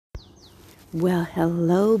Well,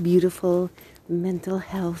 hello, beautiful mental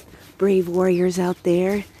health brave warriors out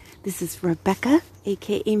there. This is Rebecca,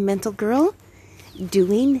 aka Mental Girl,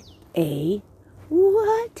 doing a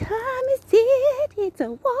what time is it? It's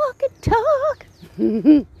a walk and talk.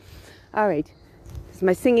 All right. Does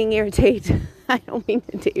my singing irritate? I don't mean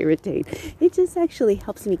it to irritate. It just actually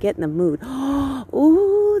helps me get in the mood.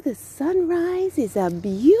 Oh, the sunrise is a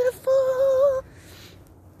beautiful.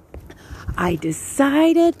 I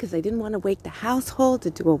decided, because I didn't want to wake the household, to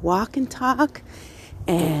do a walk and talk.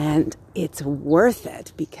 And it's worth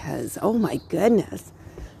it because, oh my goodness,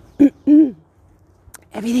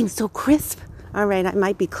 everything's so crisp. All right, I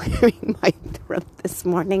might be clearing my throat this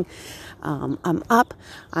morning. I'm up,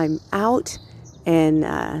 I'm out, and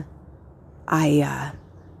now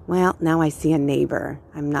I see a neighbor.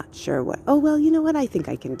 I'm not sure what. Oh, well, you know what? I think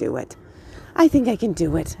I can do it. I'm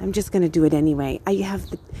just going to do it anyway.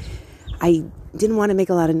 I didn't want to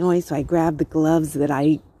make a lot of noise, so I grabbed the gloves that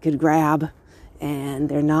I could grab, and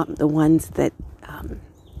they're not the ones that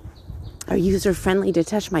are user-friendly to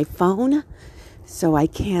touch my phone, so I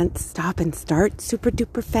can't stop and start super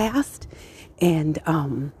duper fast, and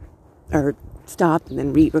or stop and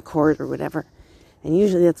then re-record or whatever. And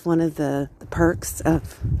usually that's one of the perks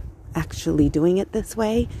of actually doing it this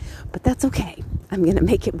way, but that's okay. I'm going to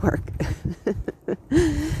make it work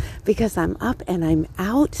because I'm up and I'm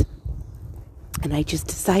out. And I just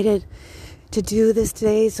decided to do this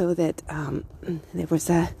today so that there was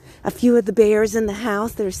a few of the bears in the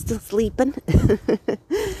house that are still sleeping.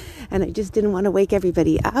 And I just didn't want to wake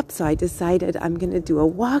everybody up. So I decided I'm going to do a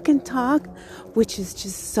walk and talk, which is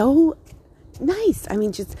just so nice. I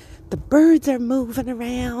mean, just the birds are moving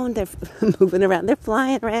around. They're moving around. They're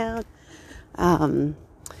flying around.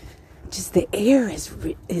 Just the air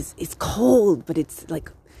is cold, but it's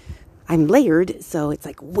like, I'm layered, so it's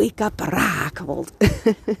like wake up, cold.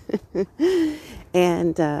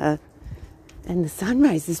 And the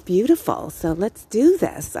sunrise is beautiful. So let's do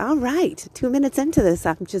this. All right. 2 minutes into this,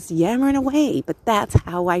 I'm just yammering away, but that's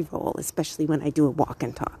how I roll, especially when I do a walk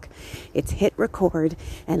and talk. It's hit record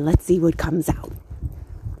and let's see what comes out.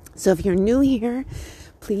 So if you're new here,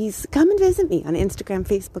 please come and visit me on Instagram,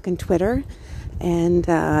 Facebook, and Twitter, and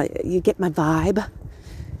you get my vibe.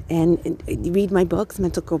 And you read my books,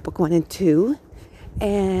 Mental Girl Book 1 and 2,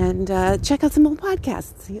 and check out some old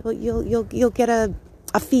podcasts. You'll get a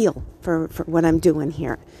feel for what I'm doing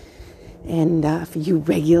here. And for you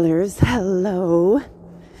regulars, hello,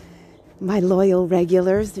 my loyal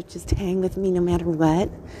regulars that just hang with me no matter what.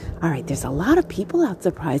 All right, there's a lot of people out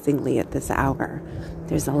surprisingly at this hour.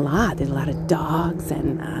 There's a lot of dogs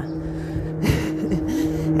and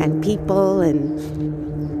and people and.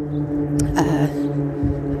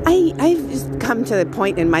 I've just come to the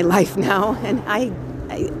point in my life now, and I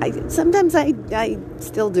sometimes I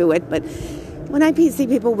still do it, but when I see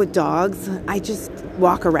people with dogs, I just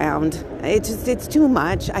walk around. It's too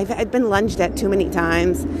much. I've been lunged at too many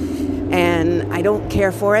times, and I don't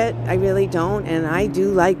care for it. I really don't, and I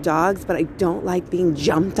do like dogs, but I don't like being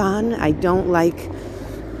jumped on. I don't like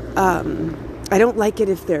it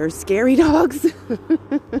if they're scary dogs.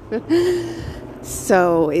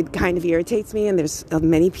 So it kind of irritates me, and there's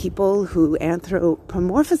many people who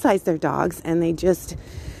anthropomorphize their dogs, and they just,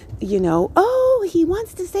 oh, he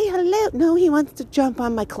wants to say hello. No, he wants to jump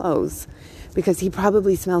on my clothes because he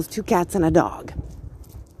probably smells 2 cats and a dog.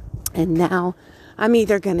 And now I'm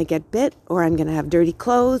either going to get bit, or I'm going to have dirty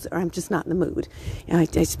clothes, or I'm just not in the mood. And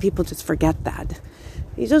people just forget that.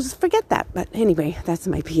 You just forget that. But anyway, that's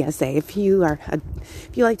my PSA. If you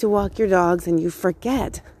like to walk your dogs and you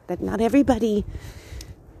forget that not everybody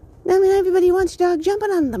wants your dog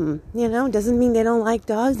jumping on them, doesn't mean they don't like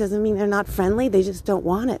dogs, doesn't mean they're not friendly, they just don't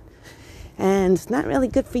want it. And it's not really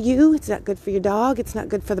good for you, it's not good for your dog, it's not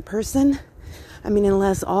good for the person. I mean,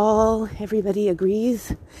 unless everybody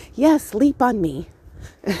agrees, yes, leap on me.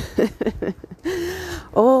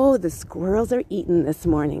 Oh, the squirrels are eating this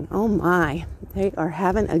morning. Oh my, they are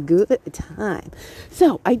having a good time.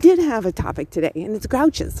 So I did have a topic today, and it's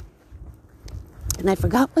grouches. And I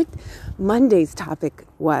forgot what Monday's topic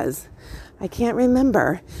was. I can't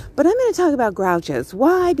remember. But I'm going to talk about grouches.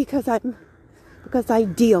 Why? Because I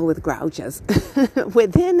deal with grouches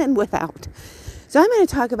within and without. So I'm going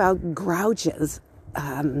to talk about grouches,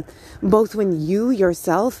 both when you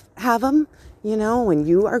yourself have them, when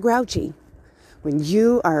you are grouchy, when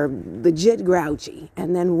you are legit grouchy,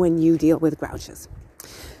 and then when you deal with grouches.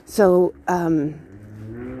 So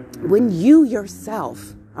when you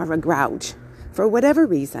yourself are a grouch, for whatever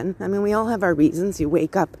reason, I mean, we all have our reasons. You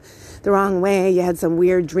wake up the wrong way, you had some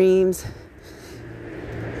weird dreams,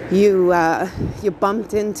 you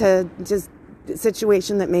bumped into just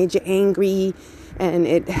situation that made you angry, and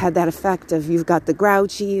it had that effect of you've got the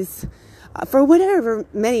grouchies. For whatever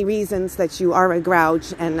many reasons that you are a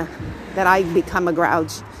grouch and that I become a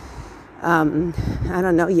grouch. I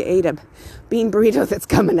don't know, you ate a bean burrito that's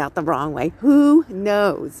coming out the wrong way. Who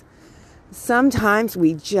knows? Sometimes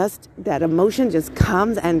that emotion just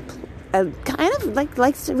comes and kind of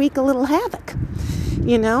likes to wreak a little havoc,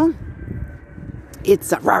 you know?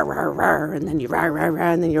 It's a rah, rah, rah, and then you rah, rah,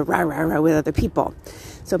 rah, and then you're rah, rah, rah with other people.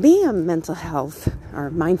 So being a mental health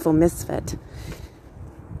or mindful misfit,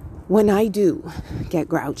 when I do get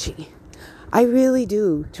grouchy, I really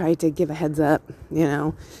do try to give a heads up,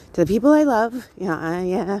 to the people I love.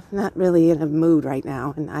 I'm not really in a mood right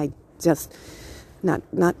now, and I just not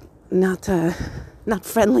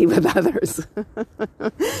friendly with others.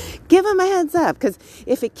 Give them a heads up, because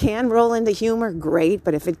if it can roll into humor, great.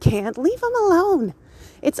 But if it can't, leave them alone.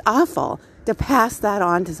 It's awful to pass that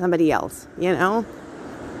on to somebody else, And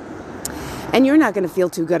you're not going to feel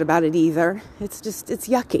too good about it either. It's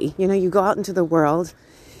yucky. You go out into the world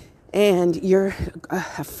and you're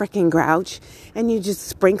a freaking grouch and you just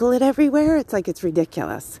sprinkle it everywhere. It's like it's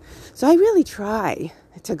ridiculous. So I really try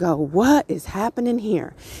to go, what is happening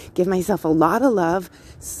here? Give myself a lot of love.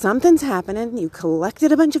 Something's happening. You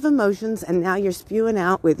collected a bunch of emotions and now you're spewing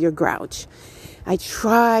out with your grouch. I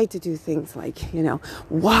try to do things like,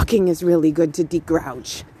 walking is really good to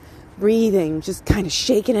degrouch. Breathing, just kind of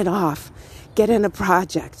shaking it off. Get in a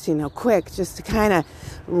project, quick, just to kind of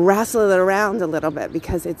wrestle it around a little bit,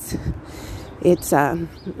 because it's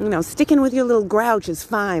sticking with your little grouch is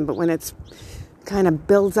fine, but when it's kind of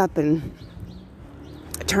builds up and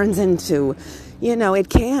turns into, it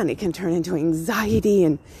can turn into anxiety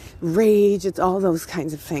and rage. It's all those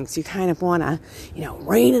kinds of things. You kind of want to,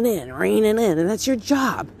 rein it in, and that's your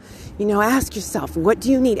job. Ask yourself, what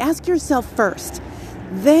do you need? Ask yourself first.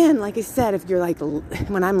 Then, like I said, if you're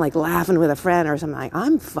when I'm laughing with a friend or something,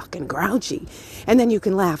 I'm fucking grouchy. And then you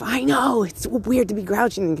can laugh. I know, it's weird to be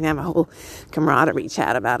grouchy, and you can have a whole camaraderie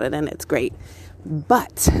chat about it, and it's great.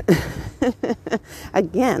 But,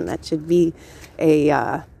 again, that should be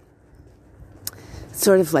a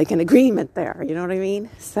sort of like an agreement there, you know what I mean?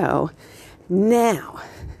 So, now,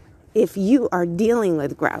 if you are dealing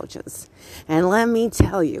with grouches, and let me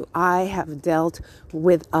tell you, I have dealt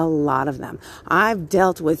with a lot of them. I've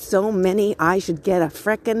dealt with so many, I should get a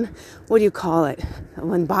frickin', what do you call it,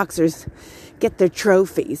 when boxers get their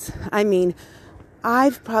trophies. I mean,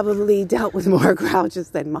 I've probably dealt with more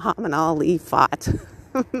grouches than Muhammad Ali fought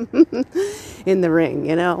in the ring,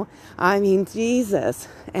 I mean, Jesus.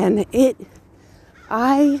 And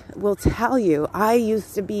I will tell you, I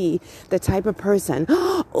used to be the type of person,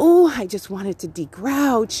 oh, I just wanted to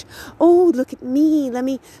degrouch. Oh, look at me. Let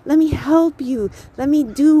me help you. Let me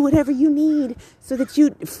do whatever you need so that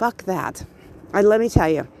fuck that. Let me tell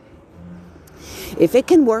you, if it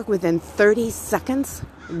can work within 30 seconds,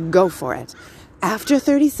 go for it. After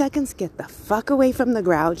 30 seconds, get the fuck away from the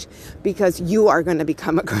grouch, because you are going to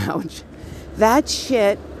become a grouch. That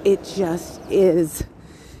shit, it just is...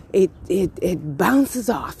 It bounces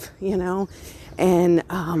off, and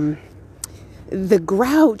the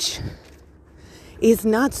grouch is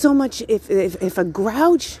not so much if a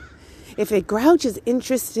grouch is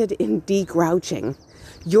interested in degrouching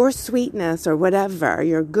your sweetness or whatever,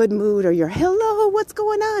 your good mood or your hello, what's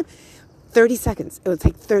going on? 30 seconds. It will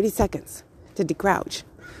take 30 seconds to degrouch,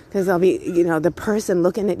 because there'll be, the person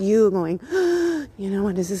looking at you going,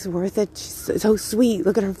 what, is this worth it? She's so sweet.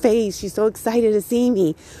 Look at her face. She's so excited to see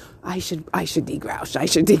me. I should degrouch. I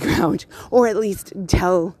should degrouch. Or at least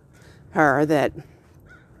tell her that,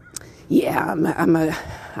 yeah,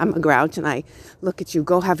 I'm a grouch and I look at you.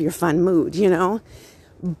 Go have your fun mood,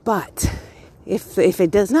 But if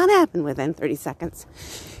it does not happen within 30 seconds,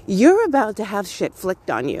 you're about to have shit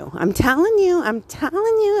flicked on you. I'm telling you,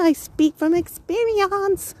 I speak from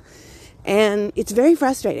experience. And it's very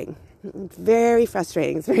frustrating. It's very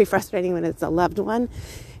frustrating. It's very frustrating when it's a loved one.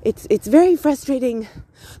 It's very frustrating,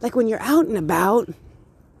 like when you're out and about.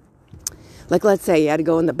 Like, let's say you had to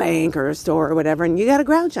go in the bank or a store or whatever, and you got a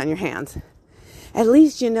grouch on your hands. At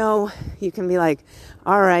least, you can be like,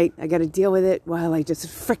 all right, I got to deal with it while I just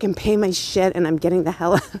frickin' pay my shit and I'm getting the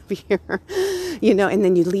hell out of here, and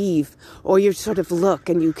then you leave. Or you sort of look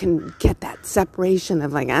and you can get that separation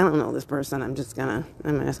of I don't know this person. I'm just gonna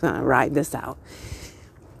ride this out.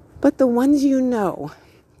 But the ones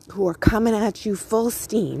who are coming at you full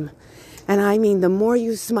steam, and I mean the more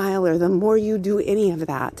you smile or the more you do any of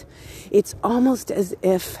that, it's almost as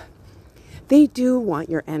if they do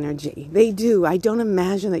want your energy. They do. I don't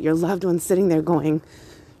imagine that your loved one's sitting there going,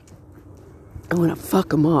 I want to fuck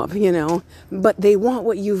them up, But they want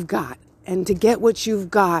what you've got. And to get what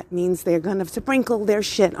you've got means they're going to sprinkle their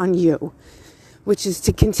shit on you, which is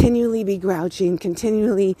to continually be grouchy and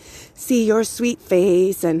continually see your sweet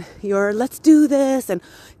face and your let's do this and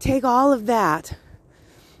take all of that.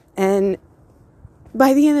 And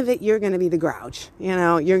by the end of it, you're going to be the grouch.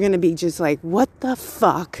 You're going to be just like, what the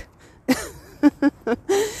fuck?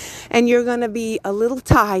 And you're going to be a little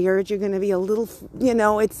tired. You're going to be a little,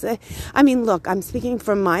 look, I'm speaking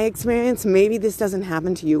from my experience. Maybe this doesn't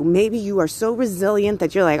happen to you. Maybe you are so resilient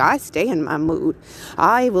that you're like, I stay in my mood.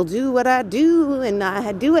 I will do what I do and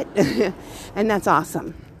I do it. And that's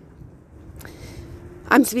awesome.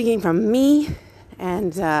 I'm speaking from me.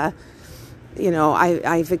 And,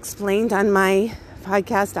 I've explained on my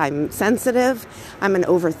podcast, I'm sensitive. I'm an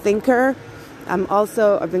overthinker.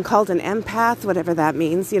 I've been called an empath, whatever that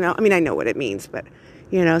means, I know what it means, but,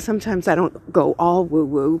 sometimes I don't go all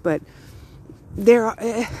woo-woo, but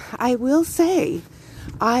I will say,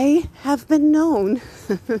 I have been known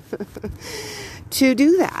to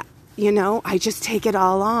do that, I just take it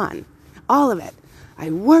all on, all of it. I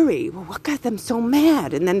worry, well, what got them so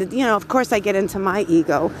mad? And then, of course I get into my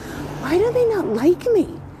ego. Why do they not like me?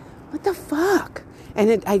 What the fuck?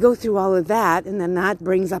 And I go through all of that, and then that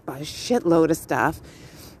brings up a shitload of stuff.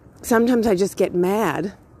 Sometimes I just get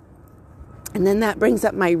mad, and then that brings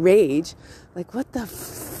up my rage. Like, what the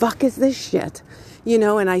fuck is this shit?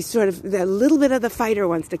 And I sort of, a little bit of the fighter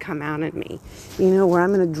wants to come out at me, where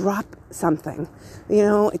I'm going to drop something.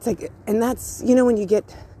 It's like, and that's, when you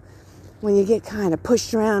get kind of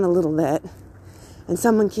pushed around a little bit, and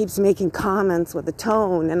someone keeps making comments with a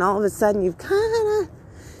tone, and all of a sudden you kind of,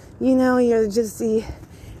 you're just,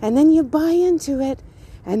 and then you buy into it,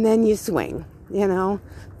 and then you swing,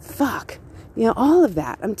 fuck, all of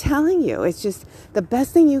that. I'm telling you, it's just, the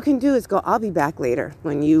best thing you can do is go, I'll be back later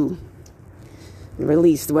when you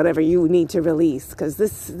release whatever you need to release, because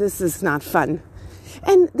this is not fun.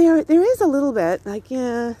 And there is a little bit, like,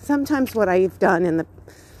 sometimes what I've done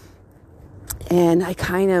and I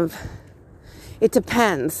kind of, it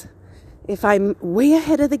depends. If I'm way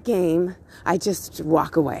ahead of the game, I just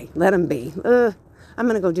walk away. Let them be. I'm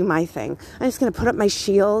going to go do my thing. I'm just going to put up my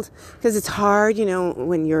shield, because it's hard,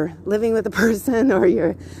 when you're living with a person or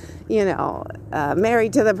you're,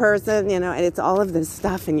 married to the person, and it's all of this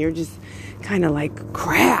stuff, and you're just kind of like,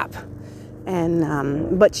 crap.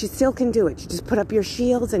 And, but you still can do it. You just put up your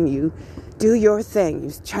shields and you do your thing.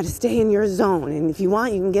 You try to stay in your zone. And if you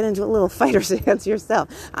want, you can get into a little fighter stance yourself.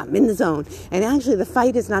 I'm in the zone. And actually, the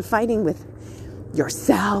fight is not fighting with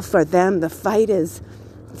yourself or them. The fight is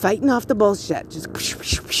fighting off the bullshit. Just,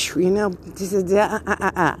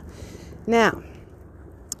 Now,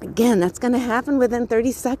 again, that's going to happen within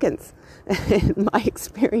 30 seconds. In my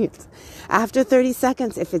experience. After 30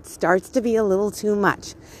 seconds, if it starts to be a little too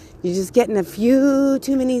much, you're just getting a few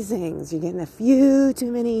too many zings. You're getting a few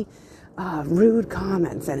too many rude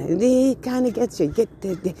comments, and it kind of gets you.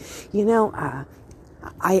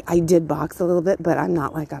 I did box a little bit, but I'm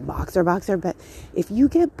not like a boxer. But if you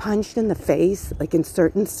get punched in the face, like in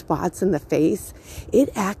certain spots in the face,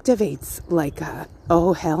 it activates like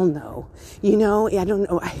oh hell no. I don't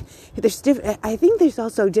know. I think there's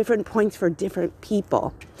also different points for different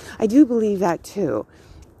people. I do believe that too.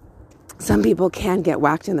 Some people can get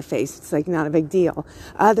whacked in the face. It's like not a big deal.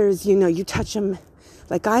 Others, you touch them.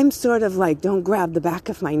 Like I'm sort of like, don't grab the back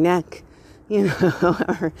of my neck,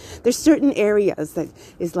 or there's certain areas that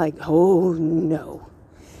is like, oh no.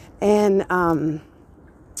 And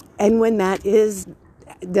when that is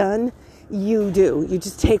done, you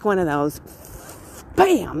just take one of those,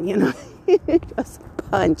 bam, just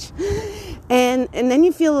punch. And then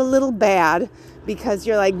you feel a little bad because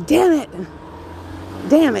you're like, damn it.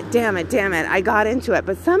 I got into it.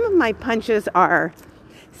 But some of my punches are,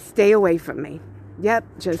 stay away from me. Yep,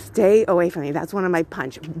 just stay away from me. That's one of my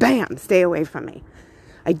punch. Bam, stay away from me.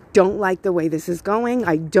 I don't like the way this is going.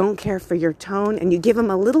 I don't care for your tone. And you give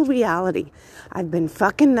them a little reality. I've been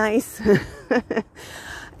fucking nice.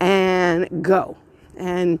 And go.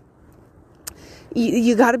 And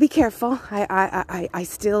you got to be careful. I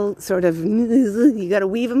still sort of, you got to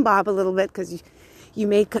weave and bob a little bit, because you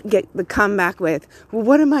may get the comeback with, well,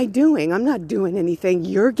 what am I doing? I'm not doing anything.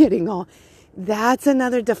 You're getting all. That's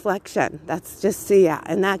another deflection. That's just,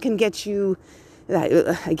 and that can get you,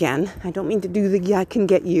 again, I don't mean to do that can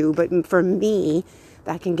get you, but for me,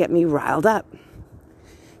 that can get me riled up.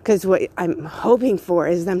 Because what I'm hoping for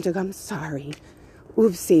is them to go, I'm sorry,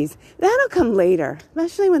 oopsies. That'll come later,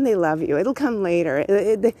 especially when they love you. It'll come later.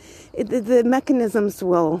 The mechanisms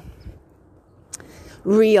will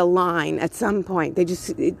realign at some point. They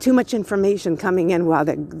just, too much information coming in while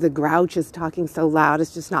the grouch is talking so loud,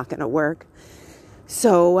 it's just not going to work.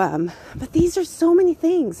 So, but these are so many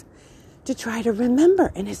things to try to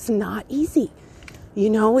remember, and it's not easy.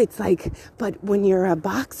 It's like, but when you're a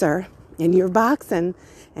boxer and you're boxing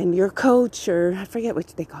and your coach, or I forget what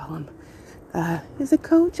they call him, is it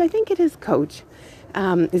coach? I think it is coach,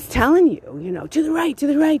 is telling you, to the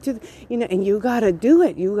right, and you gotta do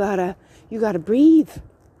it. You gotta breathe.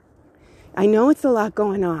 I know it's a lot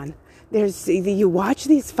going on. You watch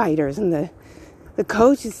these fighters and the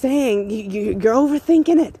coach is saying, you're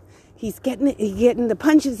overthinking it. He's getting the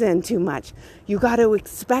punches in too much. You got to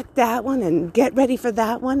expect that one and get ready for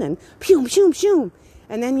that one and shoom, shoom, shoom.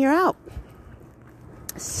 And then you're out.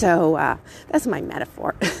 So that's my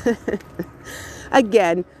metaphor.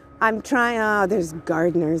 Again, I'm trying. There's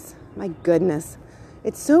gardeners. My goodness.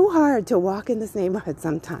 It's so hard to walk in this neighborhood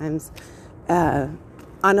sometimes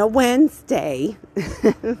on a Wednesday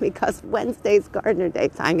because Wednesday's gardener day.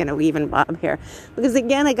 So I'm going to weave and bob here because,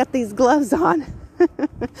 again, I got these gloves on.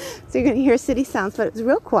 So you're going to hear city sounds, but it was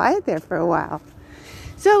real quiet there for a while.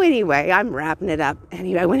 So anyway, I'm wrapping it up.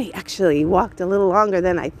 Anyway, when he actually walked a little longer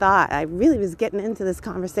than I thought, I really was getting into this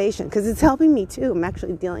conversation because it's helping me too. I'm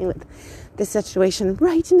actually dealing with this situation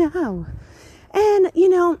right now. And,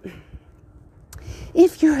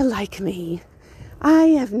 if you're like me, I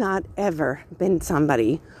have not ever been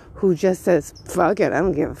somebody who just says, fuck it, I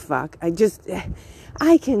don't give a fuck.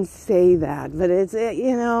 I can say that, but it's,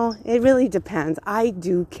 it really depends. I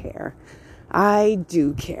do care. I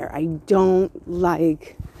don't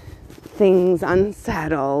like things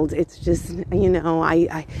unsettled. It's just,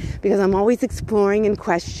 because I'm always exploring and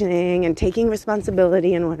questioning and taking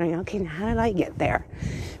responsibility and wondering, okay, how did I get there?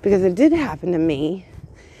 Because it did happen to me.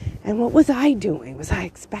 And what was I doing? Was I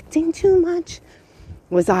expecting too much?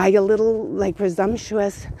 Was I a little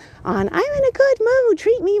presumptuous on, I'm in a good mood,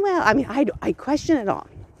 treat me well? I mean, I question it all.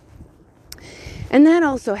 And that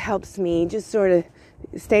also helps me just sort of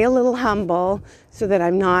stay a little humble so that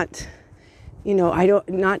I'm not,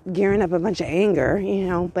 not gearing up a bunch of anger,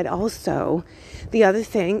 but also the other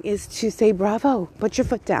thing is to say, bravo, put your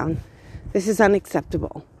foot down. This is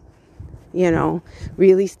unacceptable.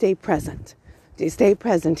 Really stay present. Stay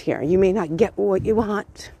present here. You may not get what you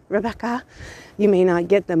want, Rebecca. You may not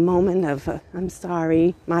get the moment of, I'm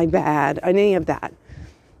sorry, my bad, any of that.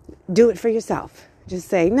 Do it for yourself. Just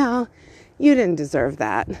say, no, you didn't deserve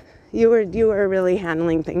that. You were really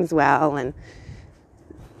handling things well, and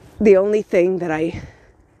the only thing that I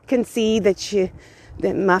can see that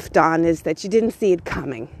muffed on is that you didn't see it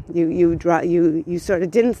coming. You sort of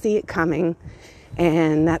didn't see it coming,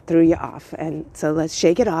 and that threw you off. And so let's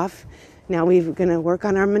shake it off. Now we're going to work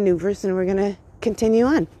on our maneuvers, and we're going to continue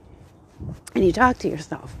on. And you talk to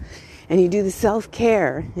yourself, and you do the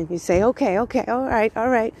self-care, and you say, okay, all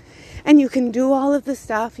right. And you can do all of the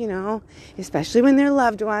stuff, especially when they're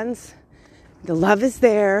loved ones. The love is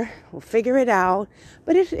there. We'll figure it out.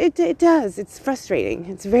 But it does. It's frustrating.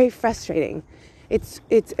 It's very frustrating.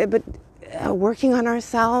 But working on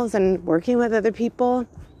ourselves and working with other people,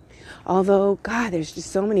 although, God, there's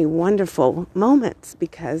just so many wonderful moments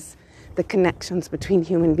because the connections between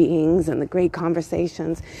human beings and the great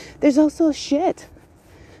conversations. There's also shit.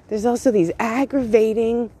 There's also these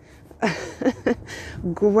aggravating,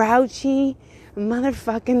 grouchy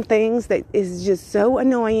motherfucking things that is just so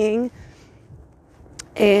annoying.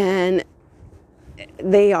 And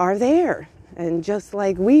they are there. And just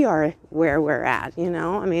like we are where we're at,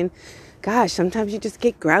 I mean, gosh, sometimes you just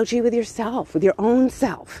get grouchy with yourself, with your own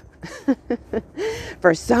self.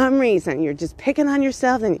 For some reason, you're just picking on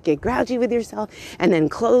yourself and you get grouchy with yourself, and then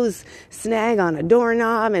clothes snag on a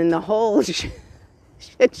doorknob and the whole shit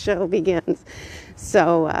show begins.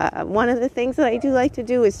 So one of the things that I do like to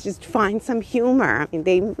do is just find some humor. I mean,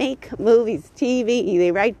 they make movies, TV,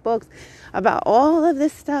 they write books about all of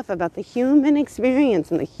this stuff, about the human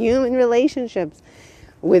experience and the human relationships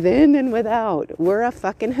within and without. We're a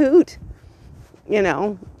fucking hoot,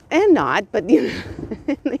 and not, but in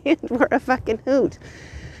the end, we're a fucking hoot.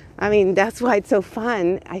 I mean, that's why it's so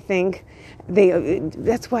fun. I think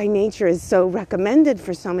that's why nature is so recommended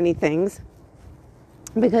for so many things.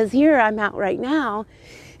 Because here I'm out right now,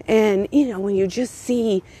 and when you just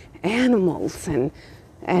see animals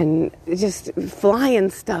and just flying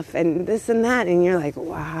stuff and this and that, and you're like,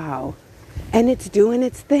 wow. And it's doing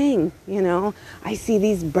its thing, I see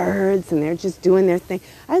these birds and they're just doing their thing.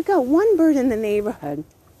 I've got one bird in the neighborhood.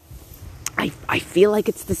 I feel like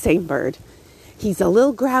it's the same bird. He's a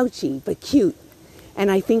little grouchy, but cute. And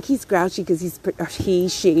I think he's grouchy because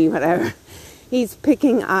she, whatever. He's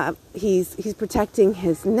picking up, he's protecting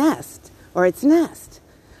his nest, or its nest.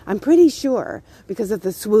 I'm pretty sure because of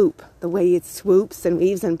the swoop, the way it swoops and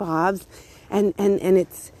weaves and bobs. And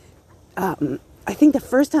it's, I think the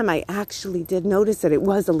first time I actually did notice it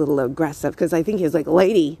was a little aggressive because I think he was like,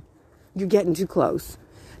 lady, you're getting too close.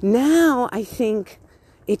 Now I think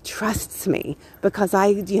it trusts me because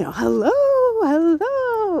hello.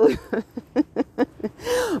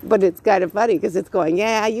 But it's kind of funny because it's going,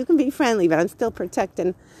 yeah, you can be friendly, but I'm still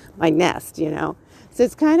protecting my nest, So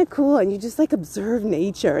it's kind of cool. And you just like observe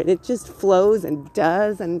nature and it just flows and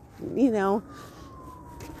does. And,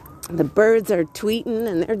 the birds are tweeting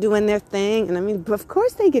and they're doing their thing. And I mean, of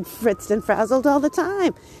course they get fritzed and frazzled all the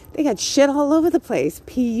time. They got shit all over the place.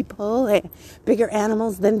 People, bigger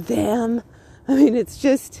animals than them. I mean, it's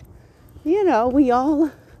just, we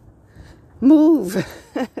all move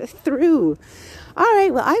through. All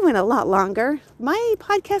right, well, I went a lot longer. My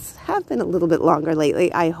podcasts have been a little bit longer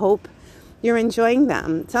lately. I hope you're enjoying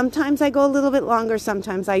them. Sometimes I go a little bit longer,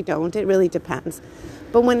 sometimes I don't. It really depends.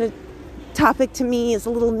 But when a topic to me is a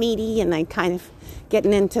little meaty and I kind of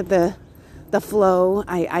getting into the flow,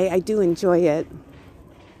 I do enjoy it.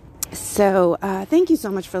 So thank you so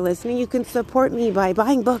much for listening. You can support me by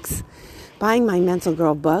buying books, buying my Mental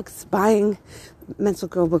Girl books, buying Mental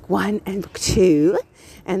Girl Book 1 and Book 2.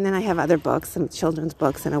 And then I have other books, some children's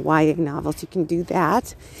books and a YA novel, so you can do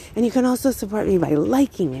that. And you can also support me by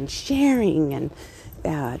liking and sharing and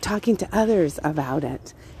talking to others about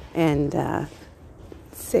it. And I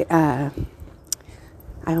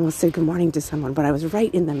almost said good morning to someone, but I was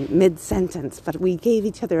right in the mid-sentence. But we gave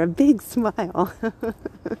each other a big smile.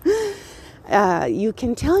 You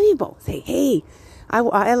can tell people, say, hey,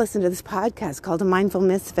 I listen to this podcast called A Mindful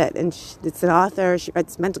Misfit, and it's an author. She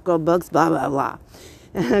writes Mental Girl books, blah, blah, blah.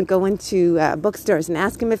 Go into bookstores and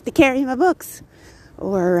ask them if they carry my books.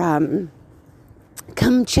 Or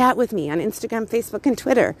come chat with me on Instagram, Facebook, and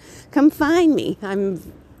Twitter. Come find me.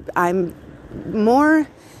 I'm more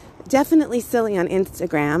definitely silly on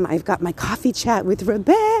Instagram. I've got my coffee chat with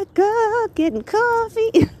Rebecca, getting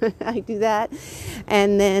coffee. I do that.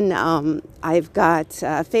 And then I've got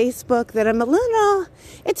Facebook that I'm a little,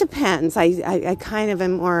 it depends. I kind of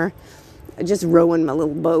am more just rowing my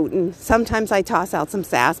little boat. And sometimes I toss out some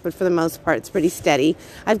sass, but for the most part, it's pretty steady.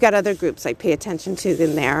 I've got other groups I pay attention to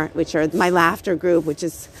in there, which are my laughter group, which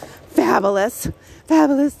is fabulous.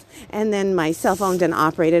 And then my self-owned and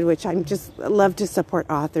operated, which I just love to support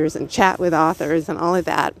authors and chat with authors and all of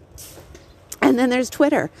that. And then there's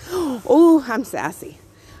Twitter. Oh, I'm sassy.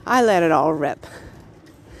 I let it all rip.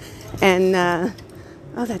 And,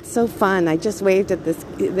 that's so fun. I just waved at this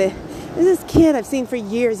kid I've seen for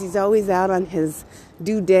years. He's always out on his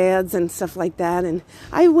doodads and stuff like that. And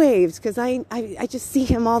I waved because I just see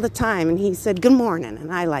him all the time. And he said, good morning.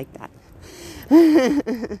 And I like that.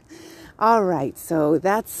 All right, so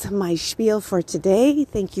that's my spiel for today.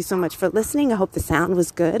 Thank you so much for listening. I hope the sound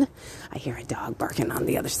was good. I hear a dog barking on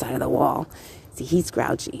the other side of the wall. See, he's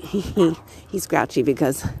grouchy. He's grouchy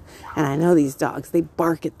because, and I know these dogs, they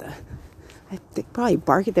probably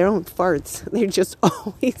bark at their own farts. They're just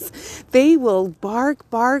always, they will bark.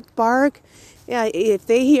 Yeah, if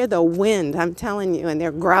they hear the wind, I'm telling you, and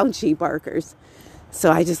they're grouchy barkers.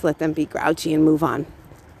 So I just let them be grouchy and move on.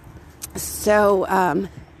 So,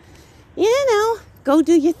 go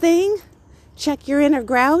do your thing. Check your inner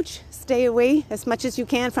grouch. Stay away as much as you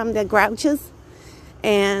can from the grouches.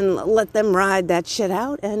 And let them ride that shit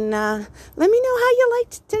out. And let me know how you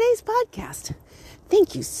liked today's podcast.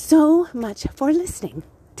 Thank you so much for listening.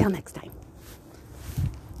 Till next time.